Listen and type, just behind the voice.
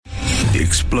the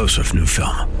explosive new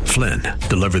film, Flynn,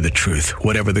 Deliver the Truth,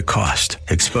 Whatever the Cost,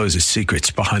 exposes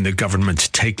secrets behind the government's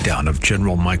takedown of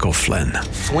General Michael Flynn.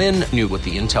 Flynn knew what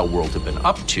the intel world had been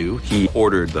up to. He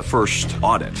ordered the first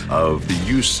audit of the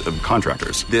use of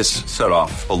contractors. This set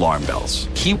off alarm bells.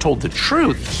 He told the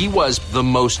truth. He was the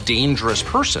most dangerous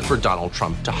person for Donald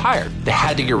Trump to hire. They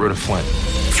had to get rid of Flynn.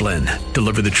 Flynn,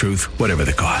 Deliver the Truth, Whatever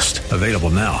the Cost. Available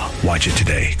now. Watch it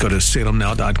today. Go to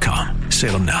salemnow.com.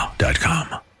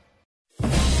 salemnow.com.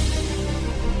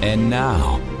 And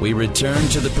now, we return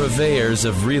to the purveyors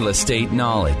of real estate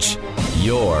knowledge.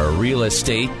 Your Real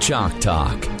Estate Chalk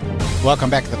Talk. Welcome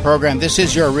back to the program. This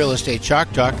is your Real Estate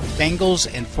Chalk Talk. Bengals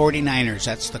and 49ers,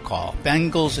 that's the call.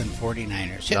 Bengals and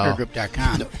 49ers.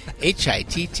 Hittnergroup.com.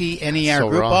 Hittner So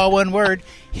Group, wrong. all one word.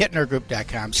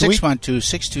 Hittnergroup.com.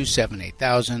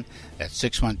 612-627-8000. That's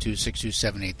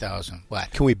 612-627-8000. What?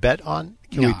 Can we bet on?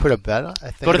 Can No. we put a bet on? I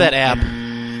think Go to that app.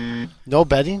 No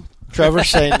betting? Trevor's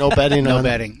saying no betting No on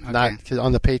betting. Okay. Not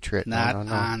on the Patriot. Not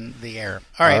No. on the air.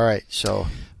 All right. All right. So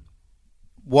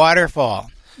Waterfall.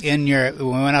 When we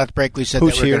went out to break, we said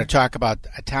Who's that we were here? going to talk about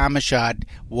Tom Michaud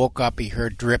woke up, he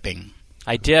heard dripping.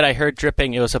 I did. I heard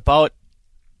dripping. It was about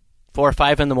 4 or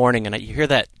 5 in the morning, and you hear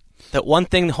that one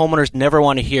thing the homeowners never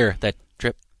want to hear, that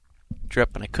drip,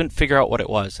 drip, and I couldn't figure out what it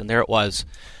was, and there it was,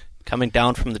 coming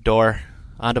down from the door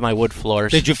onto my wood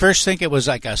floors. Did you first think it was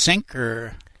like a sink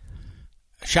or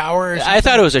a shower or something? I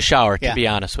thought it was a shower, to Yeah. be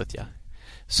honest with you.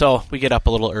 So we get up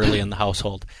a little early in the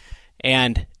household,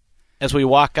 and as we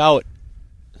walk out,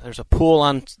 there's a pool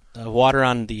on water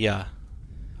on the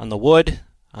wood,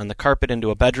 on the carpet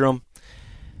into a bedroom,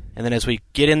 and then as we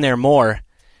get in there more,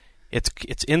 it's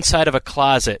inside of a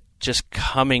closet, just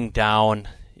coming down.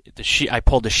 I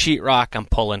pulled the sheetrock. I'm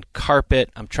pulling carpet.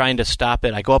 I'm trying to stop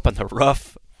it. I go up on the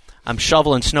roof. I'm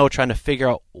shoveling snow, trying to figure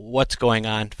out what's going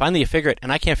on. Finally, you figure it,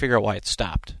 and I can't figure out why it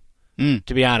stopped.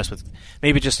 To be honest with you,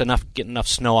 maybe just get enough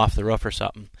snow off the roof or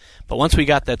something. But once we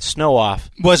got that snow off,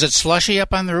 Was it slushy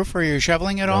up on the roof where you were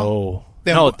shoveling it all?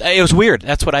 no, it was weird.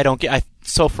 That's what I don't get.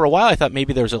 So for a while, I thought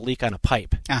maybe there was a leak on a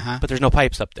pipe, but there's no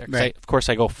pipes up there. Right. Of course,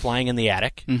 I go flying in the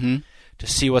attic to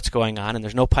see what's going on, and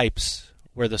there's no pipes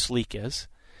where this leak is.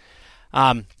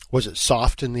 was it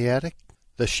soft in the attic?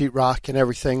 The sheetrock and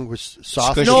everything was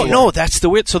soft? Squishy. No, that's the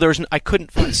weird. So I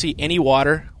couldn't see any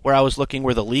water where I was looking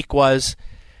where the leak was.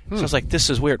 So I was like, this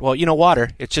is weird. Well, water,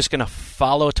 it's just going to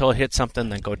follow till it hits something,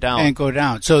 then go down. And go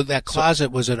down. So that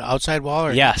closet, was it an outside wall?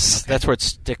 Or Yes, okay. that's where it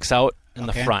sticks out in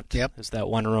the Okay. front. Yep. Is that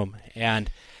one room. And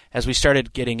as we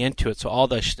started getting into it, so all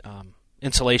the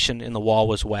insulation in the wall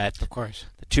was wet. Of course.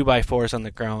 The 2x4s on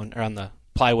the ground or on the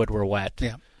plywood were wet.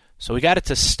 Yeah. So we got it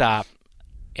to stop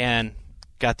and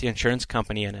got the insurance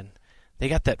company in, and they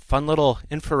got that fun little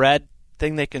infrared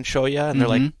thing they can show you, and they're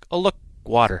like, oh, look,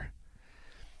 water.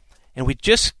 And we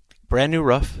just, brand new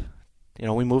roof,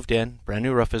 we moved in, brand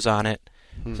new roof is on it.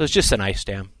 So it's just an ice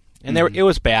dam. And it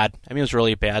was bad. I mean, it was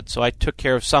really bad. So I took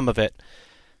care of some of it.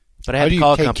 But I had How do to you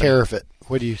call a take company. care of it?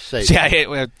 What do you say? See,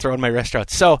 I throw in my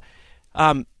restaurants. So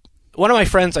one of my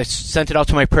friends, I sent it out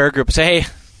to my prayer group, say, hey,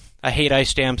 I hate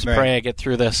ice dams. Right. Pray I get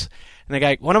through this. And the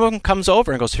guy, one of them comes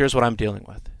over and goes, here's what I'm dealing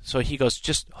with. So he goes,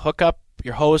 just hook up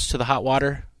your hose to the hot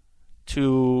water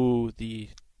to the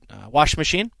wash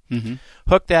machine,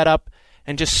 hook that up,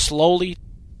 and just slowly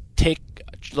take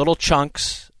little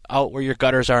chunks out where your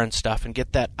gutters are and stuff and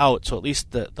get that out so at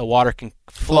least the water can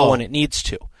flow when it needs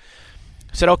to.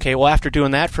 I said, okay, well, after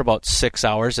doing that for about 6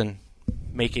 hours and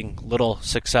making little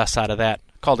success out of that,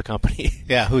 called the company.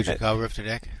 Yeah, who'd you call, Roof to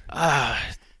Deck?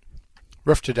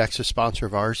 Roof to Deck's a sponsor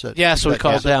of ours. Yeah, so we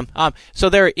called them. So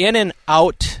they're in and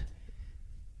out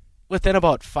within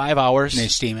about 5 hours. And they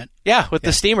steam it. Yeah, with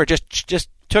the steamer. Just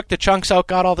took the chunks out,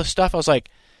 got all the stuff. I was like,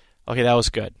 okay, that was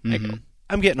good. Like,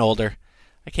 I'm getting older.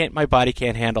 My body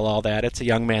can't handle all that. It's a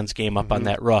young man's game up on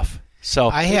that roof. So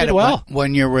I had did it well.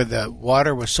 one year where the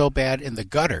water was so bad in the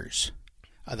gutters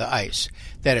of the ice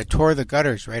that it tore the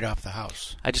gutters right off the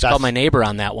house. I just called my neighbor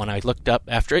on that one. I looked up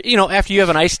after you have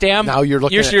an ice dam. Now you're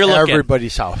looking at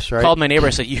everybody's house, right? Called my neighbor.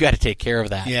 I said, you got to take care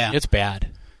of that. Yeah. It's bad.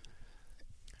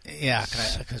 Yeah,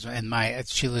 and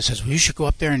Sheila says, well, you should go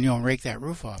up there and rake that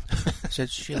roof off. I said,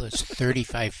 Sheila, it's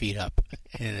 35 feet up,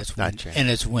 and it's winter.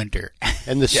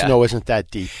 And the snow isn't that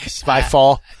deep. If I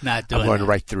fall, I'm going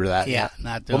right through that. Yeah,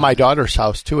 not doing Well, my daughter's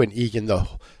house, too, in Egan,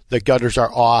 the gutters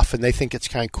are off, and they think it's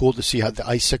kind of cool to see how the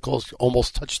icicles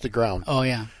almost touch the ground. Oh,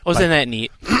 yeah. Wasn't that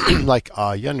neat?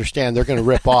 You understand, they're going to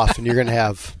rip off, and you're going to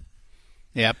have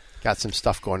got some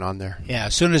stuff going on there. Yeah,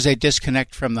 as soon as they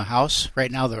disconnect from the house,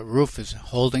 right now the roof is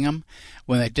holding them.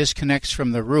 When it disconnects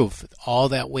from the roof, all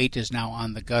that weight is now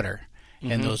on the gutter.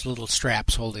 and those little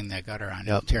straps holding that gutter on,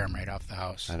 it'll tear them right off the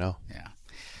house. I know. Yeah.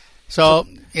 So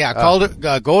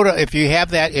go to, if you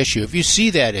have that issue, if you see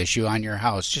that issue on your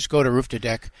house, just go to Roof to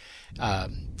Deck,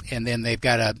 and then they've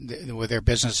got where their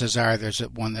businesses are. There's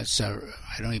one that's I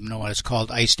don't even know what it's called,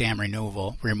 ice dam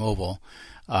removal.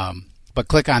 But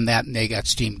click on that, and they got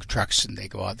steam trucks, and they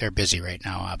go out. They're busy right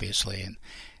now, obviously, and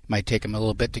it might take them a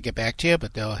little bit to get back to you,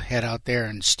 but they'll head out there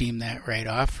and steam that right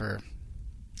off for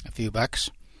a few bucks.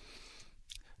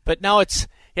 But now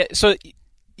so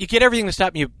you get everything to stop,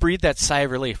 and you breathe that sigh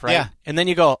of relief, right? Yeah. And then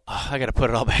you go, I got to put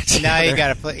it all back together. Now you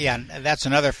got to that's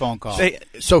another phone call.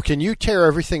 So can you tear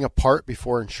everything apart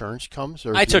before insurance comes?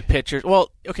 Or I took pictures.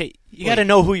 Well, okay, you got to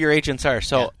know who your agents are,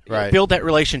 so build that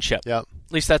relationship. Yep.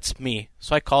 At least that's me.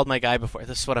 So I called my guy before.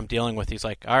 This is what I'm dealing with. He's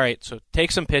like, all right, so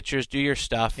take some pictures, do your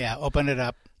stuff. Yeah, open it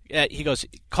up. He goes,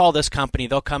 call this company.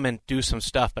 They'll come and do some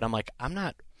stuff. But I'm like, I'm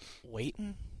not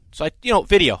waiting. So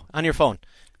video on your phone.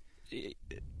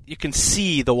 You can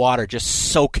see the water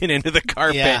just soaking into the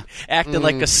carpet, acting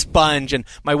like a sponge, and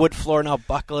my wood floor now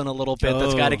buckling a little bit.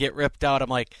 That's got to get ripped out. I'm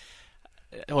like,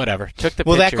 whatever. Took the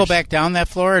Will pictures. that go back down that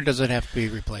floor, or does it have to be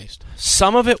replaced?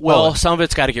 Some of it will. Some of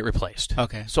it's got to get replaced.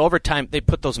 Okay. So over time, they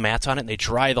put those mats on it, and they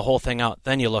dry the whole thing out.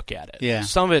 Then you look at it. Yeah.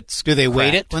 Some of it's Do they cracked.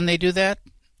 weight it when they do that?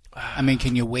 I mean,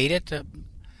 can you weight it?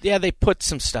 Yeah, they put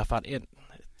some stuff on it.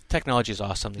 Technology is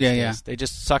awesome these days. Yeah. They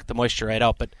just suck the moisture right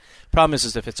out. But the problem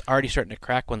is if it's already starting to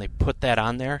crack when they put that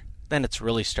on there, then it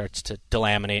really starts to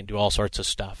delaminate and do all sorts of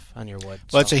stuff on your wood.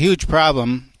 Well, it's a huge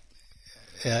problem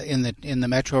in the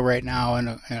metro right now,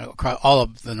 and across all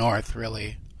of the north,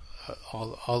 really,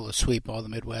 all the sweep, all the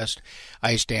Midwest,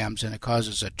 ice dams, and it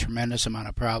causes a tremendous amount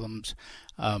of problems.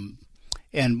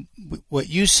 And what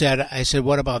you said, I said,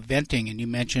 what about venting? And you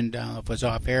mentioned, if it was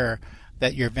off air,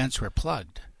 that your vents were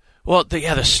plugged. Well,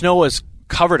 the snow has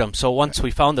covered them. So once we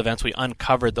found the vents, we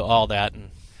uncovered all that. And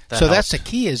that's the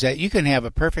key, is that you can have a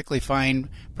perfectly fine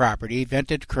property,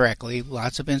 vented correctly,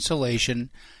 lots of insulation,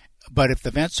 but if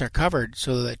the vents are covered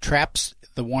so that it traps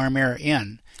the warm air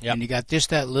in, and you got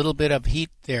just that little bit of heat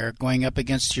there going up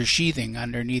against your sheathing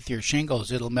underneath your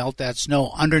shingles, it'll melt that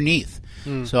snow underneath.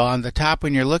 So on the top,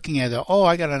 when you're looking at it,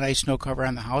 I got a nice snow cover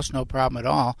on the house, no problem at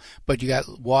all, but you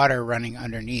got water running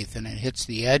underneath, and it hits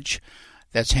the edge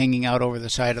that's hanging out over the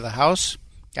side of the house.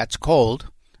 That's cold,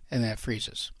 and that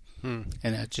freezes. And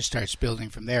it just starts building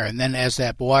from there. And then as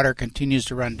that water continues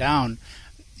to run down,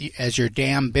 as your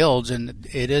dam builds, and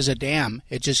it is a dam,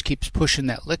 it just keeps pushing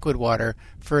that liquid water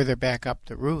further back up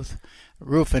the roof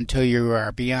until you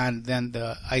are beyond then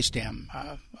the ice dam,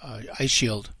 ice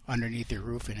shield underneath your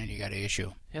roof, and then you got an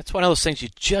issue. It's one of those things you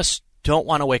just don't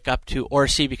want to wake up to or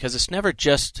see, because it's never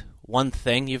just one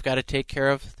thing you've got to take care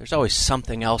of. There's always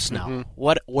something else now.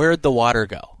 Where'd the water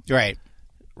go? Right.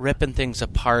 Ripping things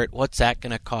apart. What's that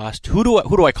going to cost? Who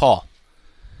do I call?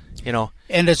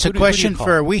 And it's a question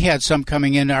we had some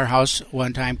coming in our house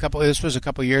one time. This was a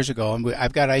couple years ago, and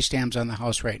I've got ice dams on the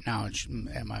house right now.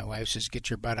 And my wife says, "Get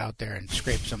your butt out there and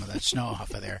scrape some of that snow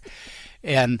off of there."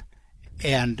 And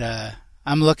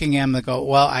I'm looking at them and go,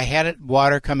 "Well, I had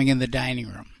water coming in the dining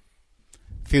room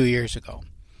a few years ago,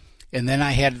 and then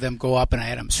I had them go up and I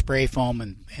had them spray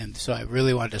foam, and so I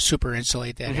really wanted to super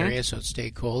insulate that area so it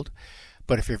stayed cold.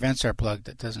 But if your vents are plugged,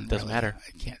 it doesn't matter.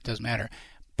 It doesn't matter."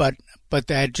 But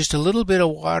they had just a little bit of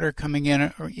water coming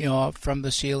in, from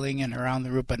the ceiling and around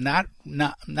the roof, but not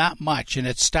much, and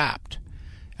it stopped.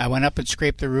 I went up and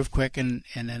scraped the roof quick, and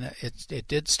then it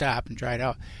did stop and dried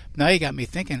out. Now you got me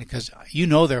thinking, because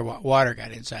their water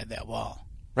got inside that wall.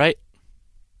 Right.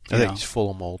 I think it's full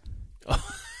of mold.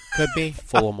 Could be.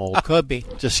 Full of mold. Could be.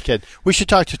 Just kidding. We should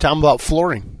talk to Tom about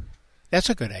flooring. That's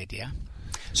a good idea.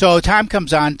 So Tom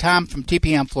comes on. Tom from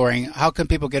TPM Flooring. How can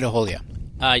people get a hold of you?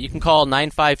 You can call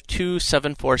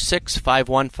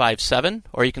 952-746-5157,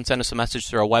 or you can send us a message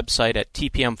through our website at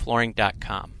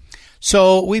tpmflooring.com.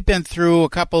 So we've been through a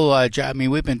couple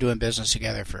we've been doing business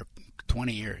together for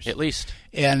 20 years. At least.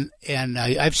 And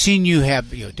I've seen you have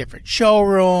different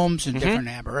showrooms and different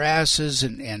apparatuses,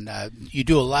 and you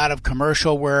do a lot of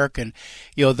commercial work, and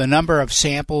the number of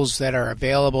samples that are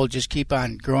available just keep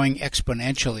on growing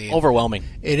exponentially. Overwhelming.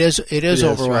 It is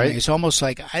overwhelming. Right? It's almost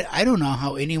like I don't know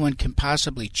how anyone can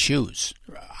possibly choose,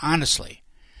 honestly.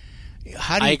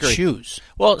 How do you choose?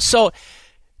 Well, so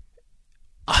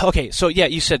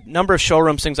you said number of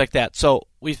showrooms, things like that. So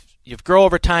you grow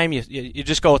over time. You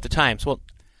just go with the times. Well,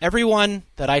 everyone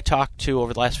that I talked to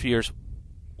over the last few years,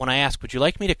 when I ask, would you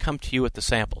like me to come to you with the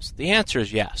samples? The answer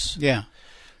is yes. Yeah.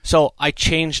 So I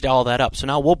changed all that up. So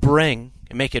now we'll bring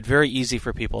and make it very easy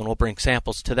for people, and we'll bring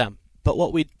samples to them. But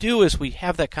what we do is we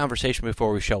have that conversation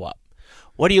before we show up.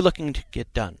 What are you looking to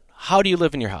get done? how do you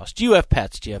live in your house? Do you have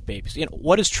pets? Do you have babies?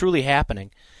 What is truly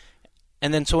happening?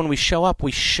 And then so when we show up,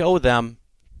 we show them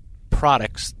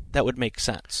products that would make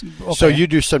sense. Okay. So you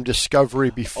do some discovery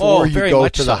before you go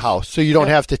to the house. So you don't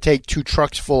have to take 2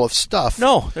 trucks full of stuff.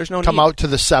 No, there's no need. Come out to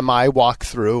the semi, walk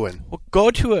through, and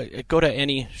go to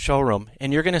any showroom,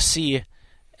 and you're going to see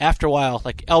after a while,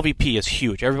 like LVP is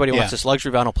huge. Everybody wants this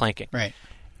luxury vinyl planking. Right.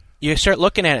 You start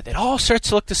looking at it, it all starts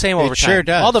to look the same over time. It sure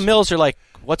does. All the mills are like,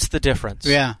 what's the difference?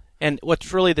 Yeah. And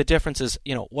what's really the difference is,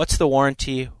 what's the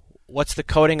warranty, what's the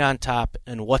coating on top,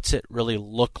 and what's it really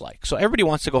look like? So everybody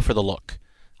wants to go for the look.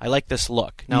 I like this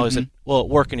look. Now, will it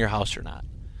work in your house or not?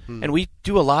 And we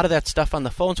do a lot of that stuff on the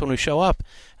phones when we show up,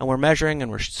 and we're measuring,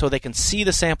 and so they can see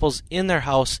the samples in their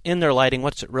house, in their lighting,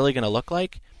 what's it really going to look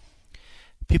like.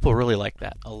 People really like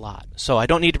that a lot. So I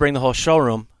don't need to bring the whole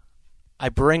showroom. I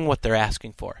bring what they're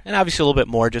asking for, and obviously a little bit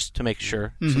more just to make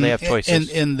sure, so they have choices.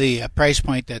 In the price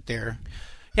point that they're...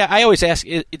 Yeah, I always ask,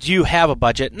 do you have a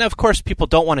budget? And, of course, people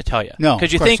don't want to tell you. No,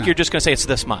 because you think you're just going to say it's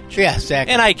this much. Yeah,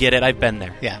 exactly. And I get it. I've been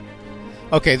there. Yeah.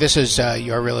 Okay, this is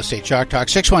your Real Estate Chalk Talk,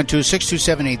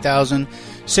 612-627-8000,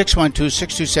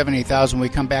 612-627-8000. We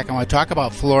come back, I want to talk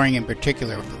about flooring in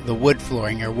particular, the wood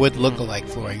flooring or wood look-alike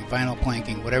flooring, vinyl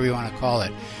planking, whatever you want to call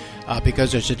it,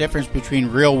 because there's a difference between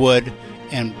real wood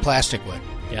and plastic wood.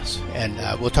 Yes. And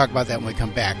we'll talk about that when we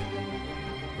come back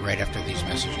right after these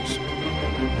messages.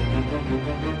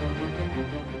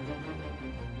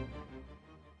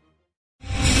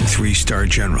 Three-star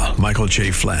General Michael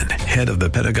J. Flynn, head of the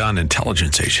Pentagon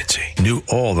Intelligence Agency, knew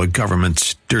all the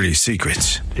government's dirty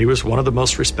secrets. He was one of the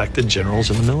most respected generals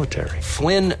in the military.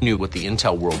 Flynn knew what the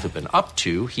intel world had been up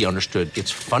to. He understood its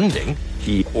funding.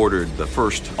 He ordered the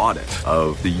first audit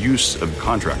of the use of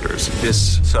contractors.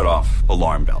 This set off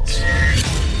alarm bells.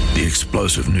 The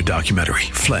explosive new documentary,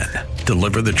 Flynn,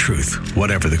 Deliver the Truth,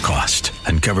 Whatever the Cost,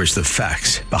 uncovers the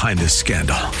facts behind this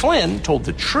scandal. Flynn told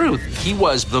the truth. He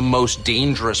was the most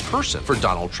dangerous person for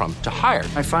Donald Trump to hire.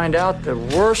 I find out the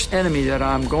worst enemy that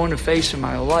I'm going to face in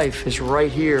my life is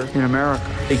right here in America.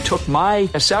 They took my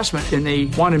assessment and they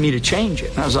wanted me to change it.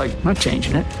 And I was like, I'm not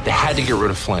changing it. They had to get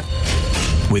rid of Flynn.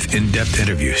 With in-depth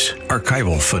interviews,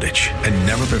 archival footage, and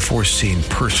never-before-seen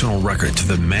personal records of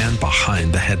the man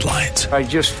behind the headlines. I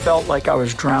just felt like I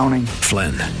was drowning.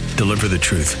 Flynn, Deliver the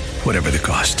Truth, Whatever the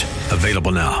Cost.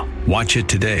 Available now. Watch it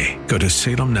today. Go to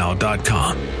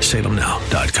salemnow.com.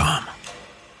 salemnow.com.